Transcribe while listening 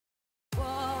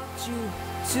you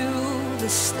to the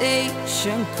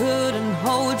station, couldn't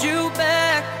hold you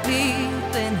back,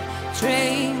 leaving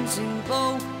trains in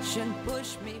motion,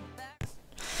 push me back.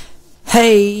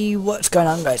 Hey, what's going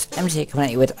on guys? MT coming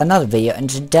at you with another video, and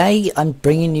today I'm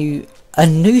bringing you a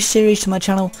new series to my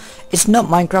channel. It's not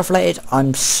Minecraft related,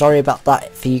 I'm sorry about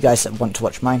that for you guys that want to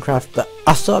watch Minecraft, but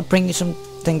I thought I'd bring you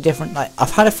something different. Like,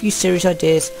 I've had a few series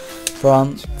ideas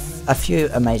from a few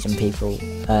amazing people,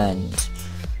 and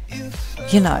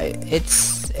you know,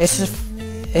 it's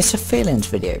a feelings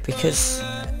video, because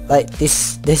like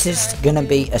this is gonna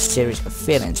be a series of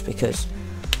feelings because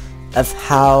of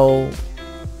how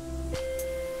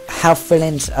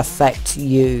feelings affect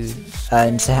you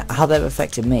and how they've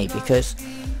affected me, because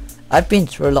I've been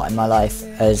through a lot in my life,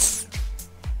 as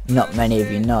not many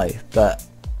of you know, but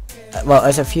well,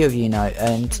 as a few of you know,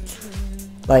 and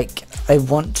like I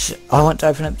want to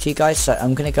open up to you guys, so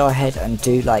I'm gonna go ahead and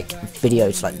do like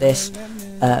videos like this,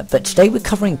 but today we're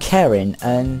covering caring,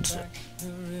 and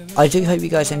I do hope you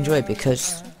guys enjoy it,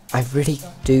 because I really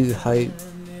do hope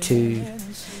to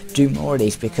do more of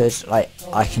these, because like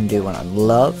I can do one on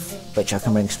love, which I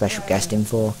can bring a special guest in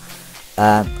for.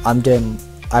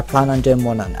 I plan on doing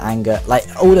one on anger, like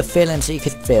all the feelings that you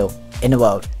could feel in the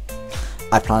world.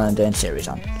 I plan on doing series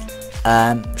on.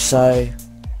 So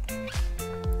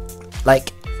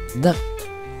like the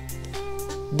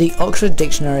Oxford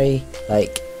Dictionary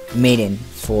like meaning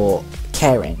for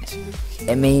caring,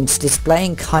 it means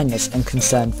displaying kindness and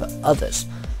concern for others,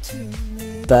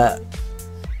 but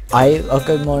I'll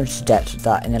go more into depth with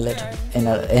that in a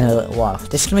little while.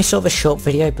 This is gonna be sort of a short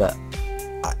video, but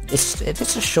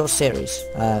it's a short series.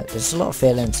 There's a lot of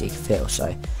feelings you can feel.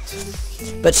 So,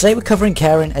 but today we're covering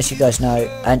caring, as you guys know,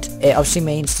 and it obviously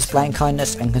means displaying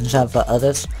kindness and concern for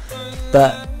others.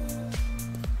 But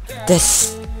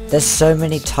there's so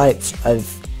many types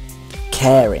of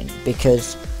caring,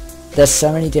 because there's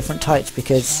so many different types,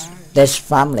 because there's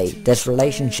family, there's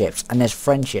relationships, and there's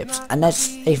friendships, and there's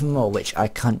even more which I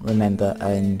can't remember,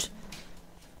 and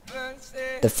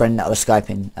the friend that I was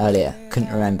Skyping earlier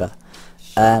couldn't remember,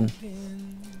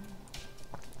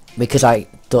 because I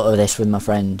thought of this with my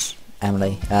friend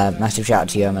Emily. Massive shout out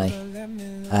to you, Emily.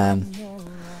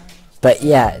 But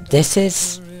yeah, this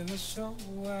is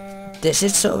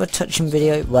sort of a touching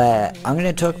video where I'm going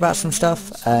to talk about some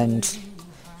stuff, and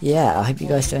yeah, I hope you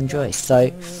guys do enjoy.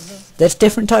 So there's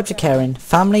different types of caring: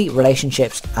 family,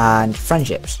 relationships, and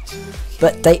friendships.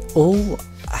 But they all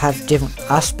have different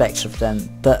aspects of them,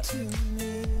 but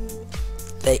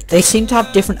they seem to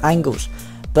have different angles,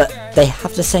 but they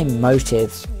have the same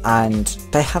motive, and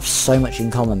they have so much in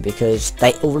common, because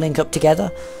they all link up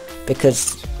together,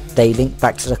 because they link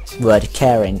back to the word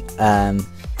caring.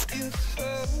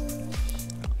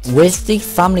 With the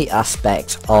family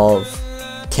aspect of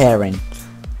caring,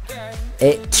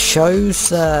 it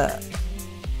shows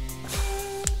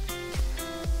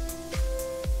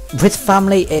with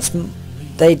family,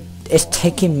 it's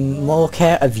taking more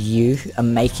care of you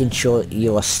and making sure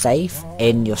you are safe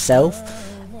in yourself,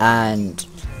 and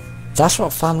that's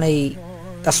what family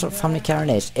caring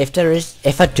is.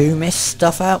 If I do miss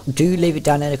stuff out, do leave it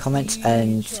down in the comments,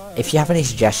 and if you have any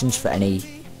suggestions for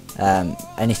anything,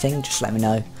 just let me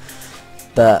know.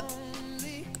 But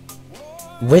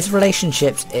with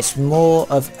relationships, it's more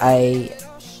of a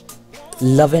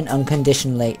loving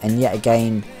unconditionally, and yet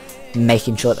again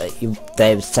making sure that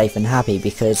they're safe and happy,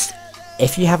 because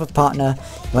if you have a partner,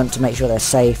 you want to make sure they're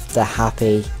safe, they're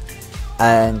happy,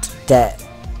 and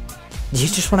you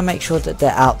just want to make sure that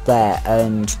they're out there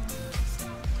and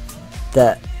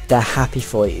that they're happy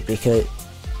for you, because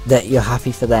that you're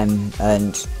happy for them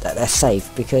and that they're safe,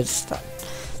 because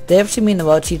they obviously mean the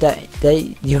world to you,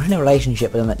 that you're in a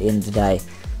relationship with them at the end of the day.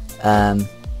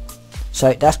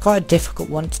 So that's quite a difficult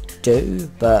one to do,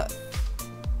 but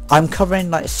I'm covering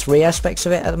like 3 aspects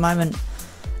of it at the moment.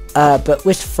 But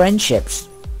with friendships,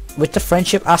 with the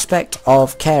friendship aspect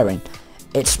of caring,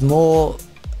 it's more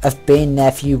of being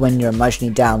there for you when you're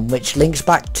emotionally down, which links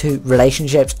back to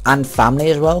relationships and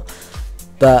family as well,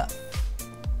 but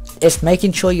it's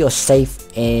making sure you're safe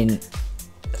and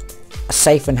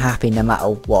happy no matter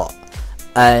what.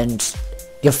 And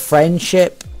your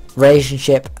friendship,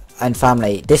 relationship, and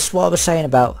family, this is what I was saying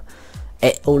about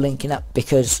it all linking up,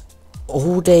 because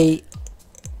all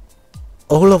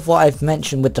of what I've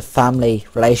mentioned with the family,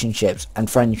 relationships, and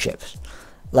friendships,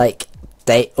 like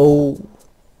they all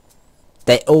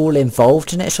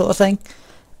involved in it, sort of thing.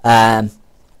 But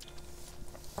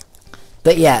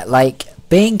yeah, like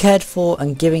being cared for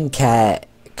and giving care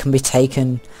can be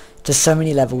taken to so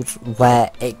many levels where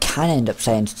it can end up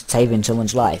saving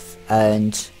someone's life,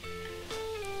 and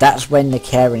that's when the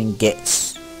caring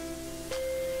gets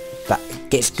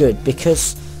gets good,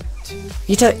 because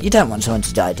you don't want someone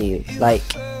to die, do you? Like,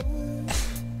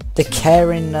 the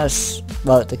caringness,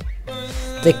 well, the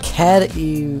care that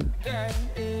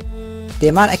the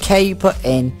amount of care you put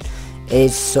in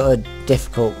is sort of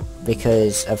difficult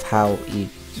because of how you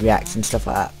react and stuff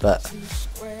like that,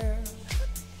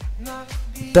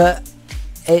 but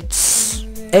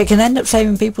it can end up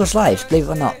saving people's lives, believe it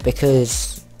or not,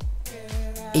 because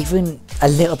even a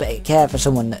little bit of care for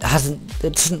someone that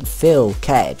doesn't feel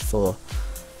cared for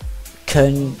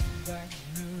can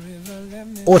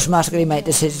automatically make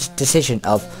this decision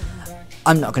of,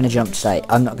 I'm not going to jump today,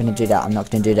 I'm not going to do that, I'm not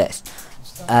going to do this.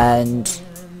 And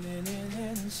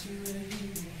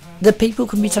the people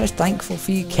can be so thankful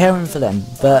for you caring for them,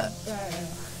 but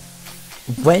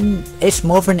when it's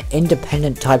more of an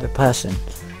independent type of person,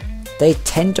 they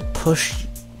tend to push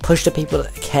the people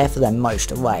that care for them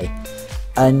most away,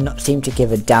 and not seem to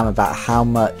give a damn about how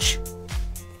much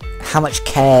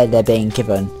care they're being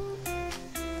given.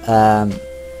 And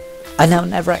they'll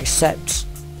never accept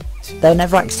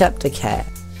the care.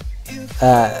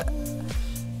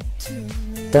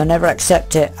 They'll never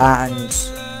accept it, and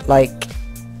like,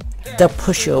 they'll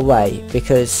push you away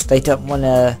because they don't want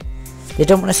to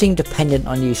seem dependent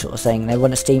on you, sort of thing. They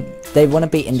want to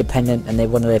be independent, and they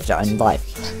want to live their own life.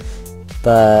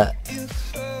 But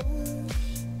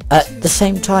at the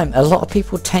same time, a lot of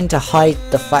people tend to hide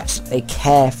the fact that they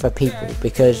care for people,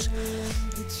 because,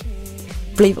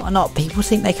 believe it or not, people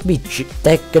think they're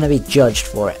going to be judged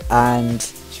for it, and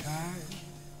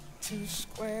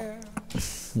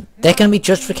they're going to be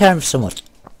judged for caring for someone,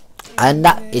 and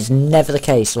that is never the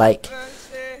case. Like,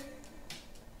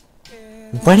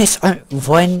 when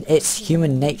it's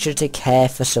human nature to care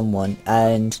for someone,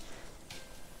 and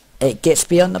it gets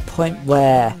beyond the point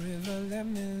where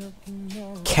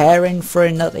caring for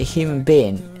another human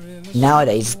being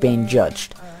nowadays is being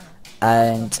judged,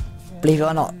 and believe it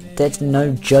or not, there's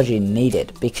no judging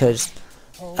needed because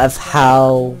of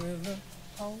how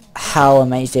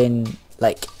amazing,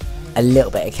 like, a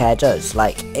little bit of care does.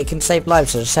 Like, it can save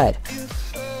lives, as I said,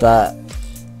 but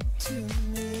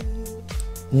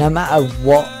no matter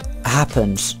what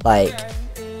happens, like,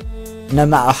 no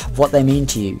matter what they mean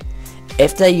to you,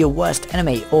 if they're your worst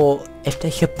enemy or if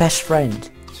they're your best friend,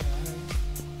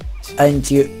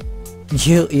 and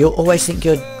you'll always think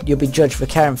you'll be judged for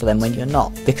caring for them when you're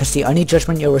not, because the only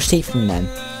judgment you'll receive from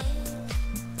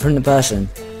the person,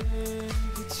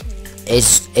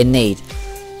 is in need,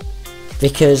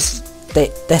 because they're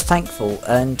thankful,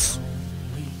 and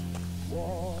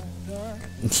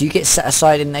you get set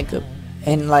aside in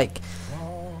like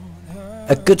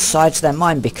a good side to their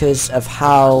mind because of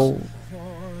how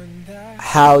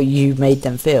you made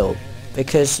them feel.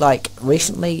 Because, like,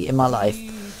 recently in my life,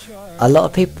 a lot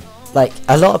of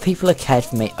people have cared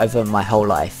for me over my whole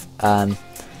life, and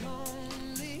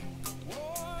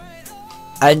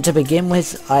to begin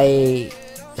with, I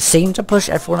seemed to push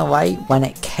everyone away. When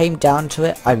it came down to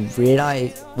it, I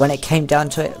realised, when it came down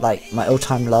to it, like my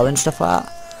all-time low and stuff like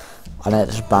that, I know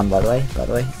that's a band, by the way,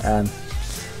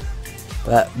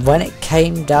 but when it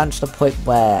came down to the point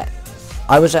where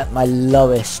I was at my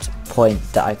lowest point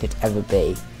that I could ever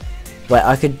be, where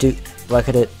I could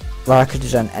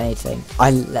have done anything,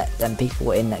 I let them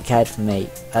people in that cared for me.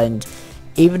 And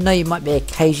even though you might be a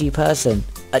cagey person,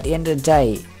 at the end of the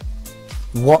day,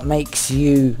 what makes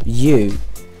you you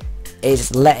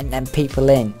is letting them people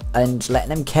in and letting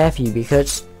them care for you,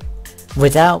 because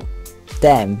without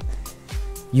them,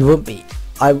 you wouldn't be,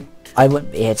 I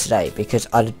wouldn't be here today, because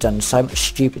I'd have done so much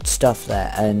stupid stuff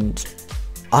there, and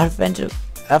I'd have ended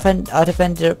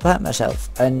up hurting myself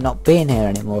and not being here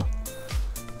anymore.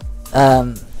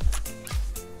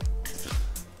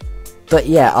 But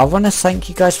yeah, I want to thank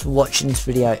you guys for watching this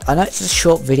video. I know it's a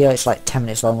short video, it's like 10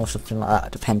 minutes long or something like that.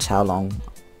 It depends how long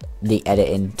the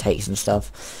editing takes and stuff.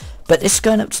 But this is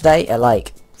going up today at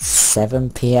like 7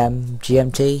 PM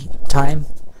GMT time.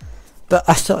 But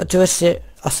I thought I'd do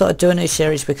a new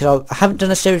series, because I haven't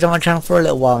done a series on my channel for a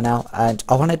little while now, and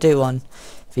I want to do one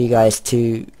for you guys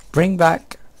to bring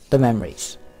back the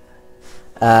memories.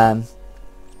 But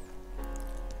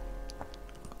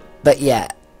yeah,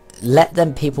 let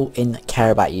them people in that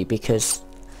care about you, because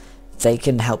they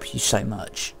can help you so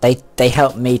much. They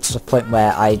helped me to the point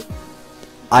where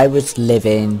I was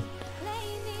living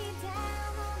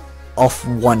off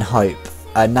one hope,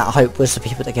 and that hope was the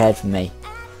people that cared for me.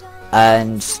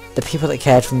 And the people that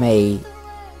cared for me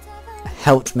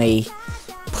helped me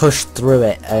push through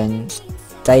it, and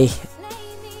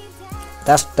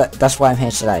that's why I'm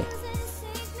here today,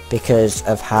 because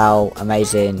of how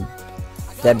amazing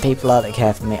them people are that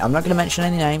care for me. I'm not going to mention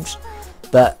any names,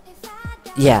 but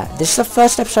yeah, this is the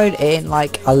first episode in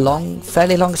like a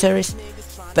fairly long series.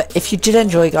 But if you did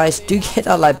enjoy, guys, do hit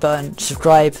that like button,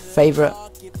 subscribe, favorite.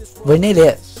 We're nearly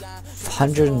at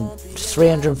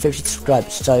 350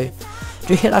 subscribers, so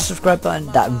do hit that subscribe button.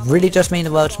 That really does mean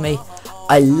the world to me.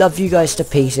 I love you guys to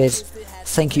pieces.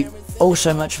 Thank you all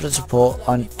so much for the support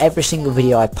on every single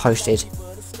video I posted.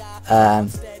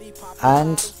 And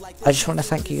I just want to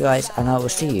thank you guys, and I will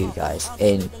see you guys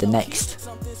in the next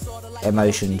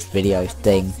emotions video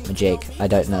thing, majig. I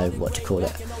don't know what to call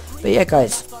it. But yeah,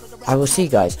 guys, I will see you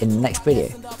guys in the next video.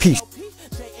 Peace.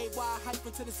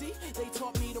 They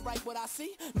taught me to write what I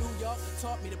see. New York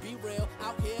taught me to be real.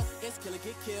 Out here, it's kill or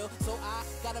get killed. So I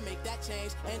gotta make that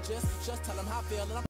change and just tell them how I feel.